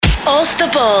Off the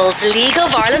Balls League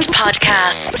of Ireland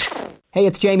podcast. Hey,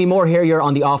 it's Jamie Moore here. You're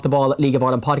on the Off the Ball League of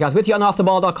Ireland podcast with you on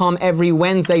offtheball.com every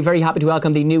Wednesday. Very happy to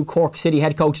welcome the new Cork City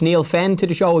head coach Neale Fenn to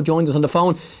the show, who joins us on the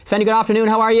phone. Fenn, good afternoon.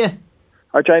 How are you?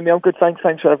 Hi Jamie, I'm good, thanks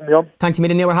for having me on. Thanks a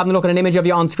million, Neil. We're having a look at an image of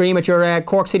you on screen with your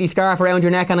Cork City scarf around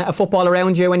your neck and a football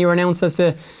around you when you were announced as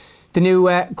the new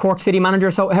Cork City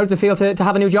manager. So how does it feel to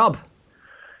have a new job?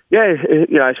 Yeah,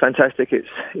 it's fantastic.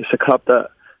 It's a club that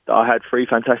I had 3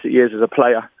 fantastic years as a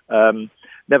player.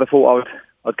 Never thought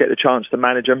I'd get the chance to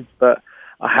manage them, but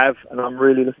I have, and I'm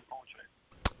really looking forward to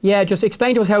it. Yeah, just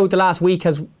explain to us how the last week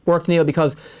has worked, Neil,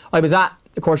 because I was at,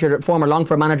 of course, your former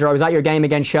Longford manager. I was at your game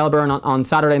against Shelbourne on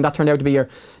Saturday, and that turned out to be your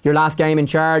last game in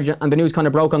charge. And the news kind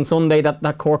of broke on Sunday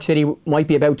that Cork City might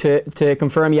be about to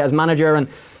confirm you as manager. And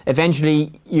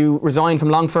eventually you resigned from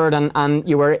Longford and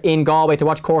you were in Galway to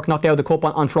watch Cork knock out the cup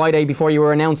on Friday before you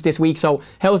were announced this week. So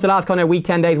how's the last kind of week,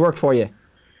 10 days worked for you?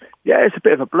 Yeah, it's a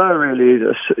bit of a blur, really.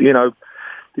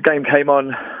 The game came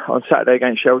on Saturday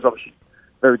against Shells, obviously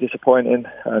very disappointing.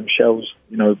 Shells,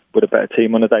 with a better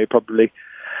team on the day probably.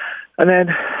 And then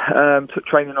took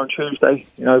training on Tuesday,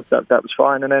 that was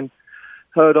fine. And then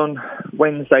heard on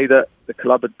Wednesday that the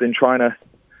club had been trying to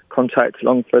contact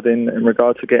Longford in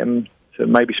regard to getting to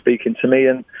maybe speaking to me.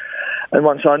 And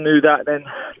once I knew that, then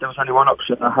there was only one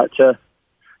option.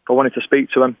 I wanted to speak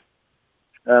to them.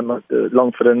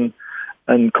 Longford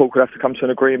and Cork would have to come to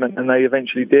an agreement, and they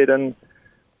eventually did. And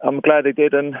I'm glad they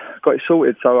did and got it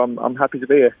sorted. So I'm happy to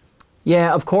be here.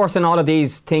 Yeah, of course, in all of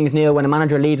these things, Neil, when a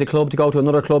manager leaves a club to go to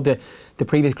another club, the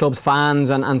previous club's fans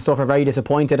and stuff are very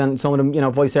disappointed, and some of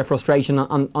them, voice their frustration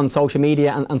on social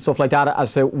media and stuff like that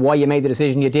as to why you made the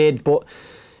decision you did. But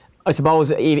I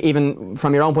suppose even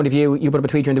from your own point of view, you put up a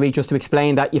tweet during the week just to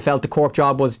explain that you felt the Cork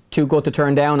job was too good to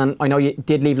turn down, and I know you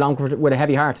did leave Longford with a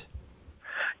heavy heart.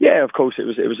 Yeah, of course, it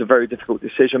was a very difficult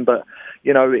decision, but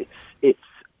it's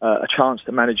a chance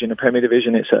to manage in the Premier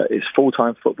Division. It's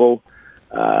full-time football.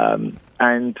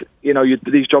 And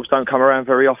these jobs don't come around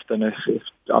very often.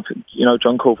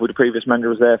 John Caulfield, the previous manager,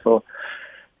 was there for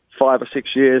 5 or 6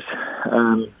 years.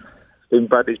 Stephen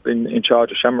Bradley's been in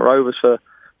charge of Shamrock Rovers for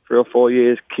 3 or 4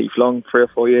 years. Keith Long, 3 or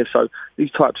 4 years. So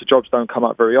these types of jobs don't come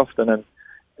up very often. And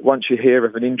once you hear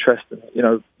of an interest,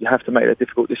 you have to make a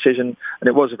difficult decision. And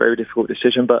it was a very difficult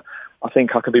decision. But I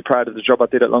think I can be proud of the job I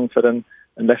did at Longford and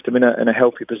left them in a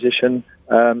healthy position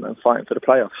and fighting for the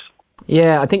playoffs.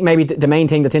 Yeah, I think maybe the main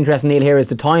thing that's interesting, Neil, here is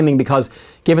the timing, because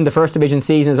given the First Division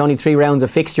season is only 3 rounds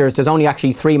of fixtures, there's only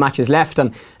actually 3 matches left,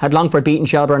 and had Longford beaten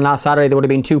Shelbourne last Saturday, they would have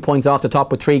been 2 points off the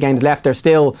top with 3 games left. They're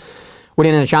still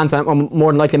within a chance, and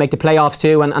more than likely make the playoffs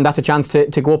too, and that's a chance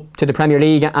to go up to the Premier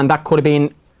League, and that could have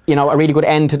been a really good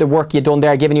end to the work you'd done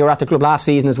there, given you were at the club last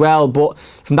season as well. But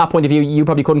from that point of view, you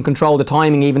probably couldn't control the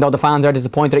timing, even though the fans are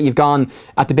disappointed that you've gone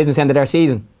at the business end of their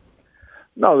season.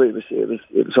 No, it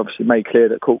was obviously made clear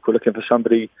that Cork were looking for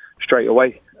somebody straight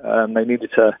away. They needed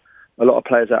a lot of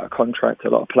players out of contract, a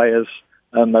lot of players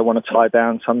they want to tie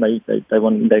down, some they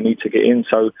need to get in.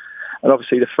 So, and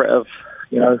obviously the threat of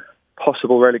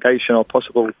possible relegation or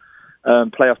possible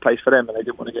playoff place for them, and they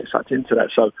didn't want to get sucked into that.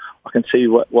 So I can see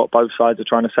what both sides are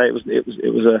trying to say.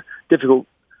 It was a difficult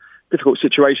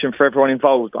situation for everyone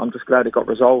involved. But I'm just glad it got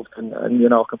resolved, and I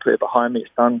can put it behind me.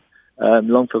 It's done.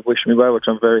 Longford wished me well, which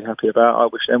I'm very happy about. I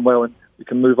wish them well, and we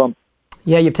can move on.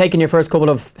 Yeah, you've taken your first couple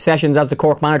of sessions as the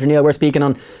Cork manager, Neil. We're speaking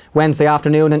on Wednesday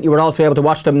afternoon, and you were also able to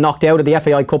watch them knocked out of the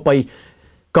FAI Cup by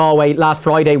Galway last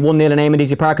Friday, 1-0 in Eamon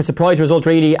Deasy Park. A surprise result,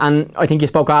 really, and I think you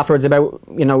spoke afterwards about,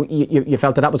 you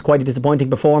felt that was quite a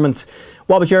disappointing performance.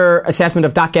 What was your assessment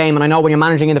of that game? And I know when you're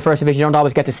managing in the First Division, you don't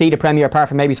always get to see the Premier, apart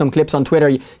from maybe some clips on Twitter.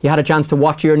 You had a chance to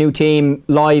watch your new team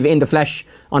live in the flesh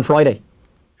on Friday.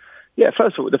 Yeah,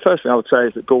 first of all, the first thing I would say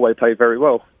is that Galway played very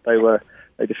well.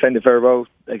 They defended very well.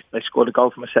 They scored a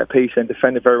goal from a set piece and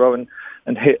defended very well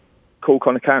and hit Cork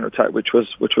on a counter attack, which was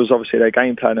obviously their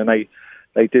game plan, and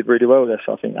they did really well there.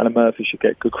 So I think Alan Murphy should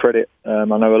get good credit. I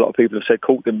know a lot of people have said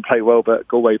Cork didn't play well, but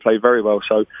Galway played very well.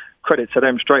 So credit to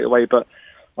them straight away. But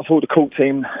I thought the Cork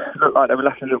team looked like they were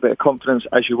lacking a little bit of confidence,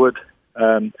 as you would.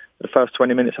 The first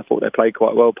 20 minutes, I thought they played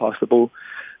quite well, passed the ball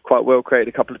quite well,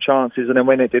 created a couple of chances, and then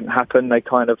when it didn't happen, they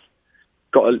kind of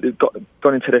got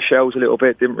into their shells a little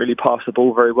bit, didn't really pass the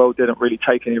ball very well, didn't really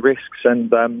take any risks, and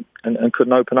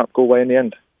couldn't open up Galway in the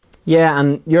end. Yeah,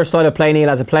 and your style of play, Neale,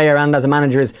 as a player and as a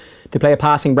manager is to play a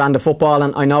passing brand of football,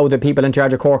 and I know the people in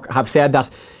charge of Cork have said that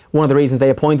one of the reasons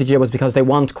they appointed you was because they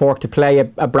want Cork to play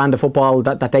a brand of football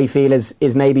that they feel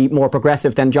is maybe more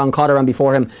progressive than John Cotter, and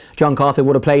before him John Coffey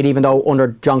would have played, even though under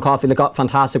John Coffey they got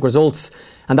fantastic results.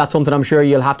 And that's something I'm sure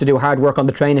you'll have to do hard work on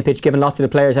the training pitch, given lots of the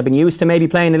players have been used to maybe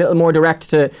playing a little more direct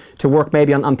to work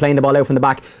maybe on playing the ball out from the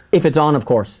back, if it's on, of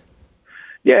course.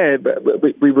 Yeah, but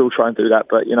we will try and do that,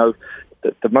 but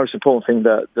the most important thing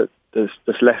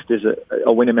that's left is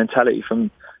a winning mentality from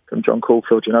John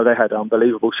Caulfield. They had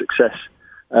unbelievable success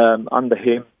under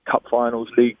him, cup finals,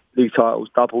 league titles,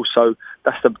 doubles. So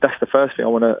that's the first thing I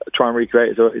want to try and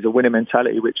recreate is a winning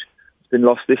mentality, which has been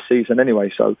lost this season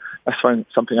anyway. So that's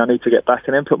something I need to get back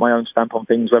and then put my own stamp on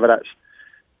things, whether that's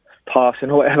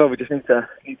passing or whatever. We just need to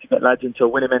get lads into a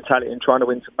winning mentality and trying to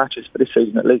win some matches for this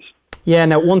season at least. Yeah,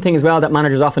 now one thing as well that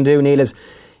managers often do, Neale,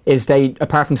 is they,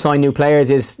 apart from sign new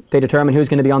players, is they determine who's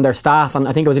going to be on their staff. And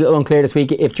I think it was a little unclear this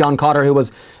week if John Cotter, who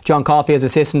was John Coffey's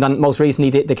assistant and most recently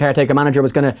the caretaker manager,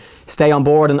 was going to stay on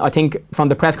board. And I think from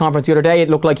the press conference the other day it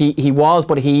looked like he was,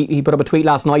 but he put up a tweet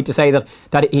last night to say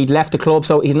that he'd left the club,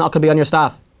 so he's not going to be on your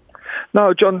staff.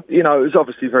 No, John, it was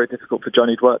obviously very difficult for John.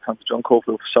 He'd worked under John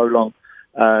Caulfield for so long.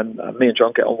 Me and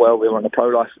John get on well. We were on a pro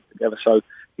licence together, so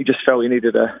he just felt he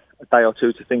needed a day or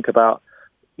two to think about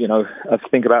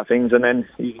things, and then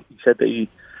he said that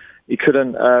he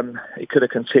couldn't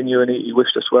continue, and he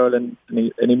wished us well, and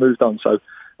he moved on. So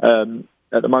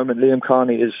at the moment, Liam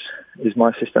Carney is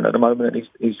my assistant at the moment, and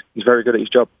he's very good at his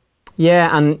job.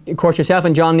 Yeah, and of course yourself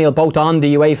and John, Neale, both on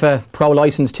the UEFA Pro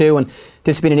licence too, and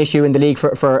this has been an issue in the league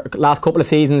for last couple of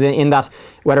seasons in that,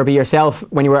 whether it be yourself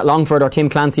when you were at Longford or Tim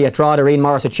Clancy at Drogheda or Ian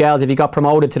Morris at Shells, if you got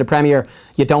promoted to the Premier,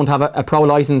 you don't have a pro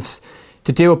licence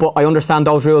to do it. But I understand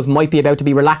those rules might be about to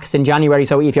be relaxed in January,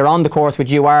 so if you're on the course,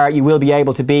 which you are, you will be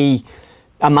able to be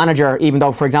a manager, even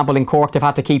though, for example, in Cork they've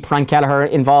had to keep Frank Kelleher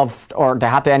involved, or they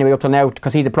had to anyway up till now,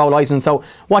 because he's a pro licence. So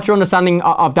what's your understanding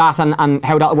of that and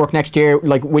how that'll work next year?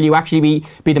 Like, will you actually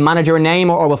be the manager in name,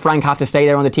 or will Frank have to stay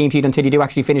there on the team sheet until you do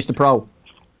actually finish the pro?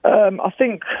 I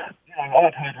think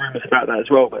I've heard rumours about that as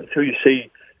well, but until you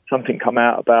see something come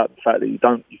out about the fact that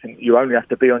you only have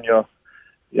to be on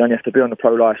the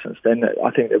pro licence, then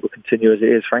I think it will continue as it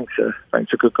is. Frank's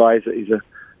a good guy. He's a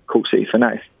Cork City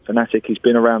fanatic. He's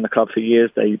been around the club for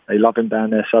years. They love him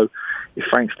down there. So if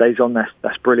Frank stays on,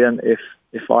 that's brilliant.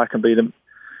 If I can be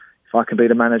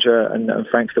the manager and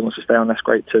Frank still wants to stay on, that's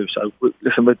great too. So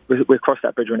we'll cross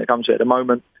that bridge when it comes to it. At the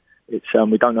moment, it's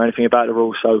we don't know anything about the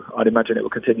rules, so I'd imagine it will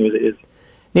continue as it is.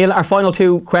 Neale, our final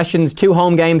two questions. 2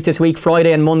 home games this week,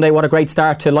 Friday and Monday. What a great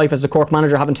start to life as a Cork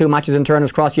manager, having 2 matches in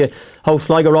Turner's Cross. You host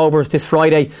Sligo Rovers this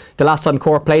Friday. The last time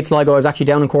Cork played Sligo, I was actually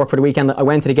down in Cork for the weekend. I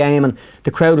went to the game and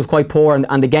the crowd was quite poor,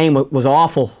 and the game was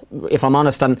awful, if I'm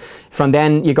honest. And from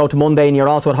then you go to Monday and you're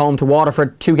also at home to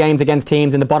Waterford. 2 games against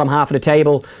teams in the bottom half of the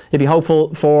table. You'd be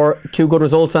hopeful for 2 good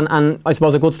results and I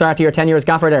suppose a good start to your tenure as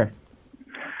gaffer there.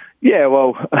 Yeah,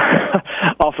 well,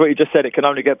 after what you just said, it can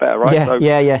only get better, right? Yeah, so,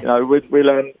 yeah. We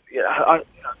learn. There's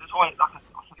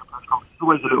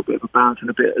always a little bit of a bounce and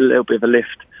a little bit of a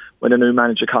lift when a new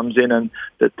manager comes in, and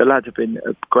the lads have been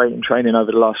great in training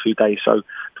over the last few days. So,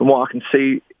 from what I can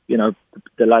see,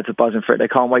 the lads are buzzing for it. They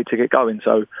can't wait to get going.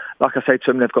 So, like I say to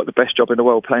them, they've got the best job in the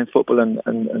world playing football,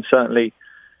 and certainly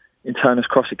in Turner's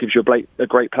Cross, it gives you a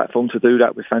great platform to do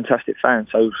that with fantastic fans.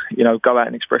 So, go out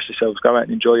and express yourselves, go out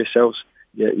and enjoy yourselves.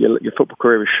 Your football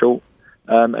career is short,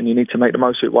 and you need to make the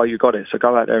most of it while you got it. So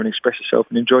go out there and express yourself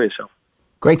and enjoy yourself.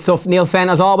 Great stuff, Neale Fenn.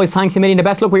 As always, thanks a million. The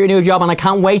best luck with your new job, and I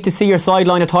can't wait to see your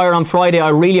sideline attire on Friday.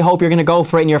 I really hope you're going to go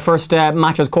for it in your first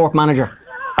match as Cork manager.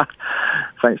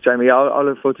 Thanks, Jamie. I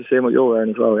look forward to seeing what you're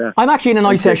wearing as well. Yeah, I'm actually in a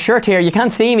nice shirt here. You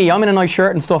can't see me. I'm in a nice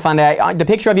shirt and stuff, and the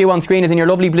picture of you on screen is in your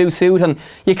lovely blue suit, and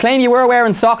you claim you were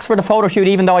wearing socks for the photo shoot,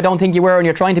 even though I don't think you were, and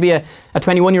you're trying to be a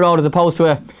 21-year-old as opposed to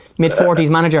a mid-40s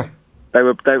manager. It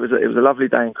was a lovely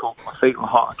day in Cork. My feet were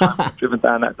hot. I'd driven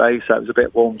down that day, so it was a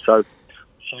bit warm. So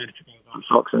decided to go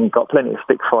socks and got plenty of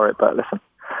stick for it. But listen,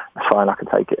 that's fine. I can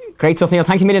take it. Great stuff, Neale.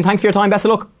 Thanks a million. Thanks for your time. Best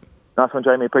of luck. Nice one,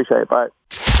 Jamie. Appreciate it. Bye.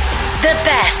 The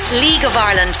best League of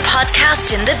Ireland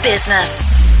podcast in the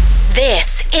business.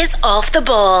 This is Off the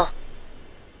Ball.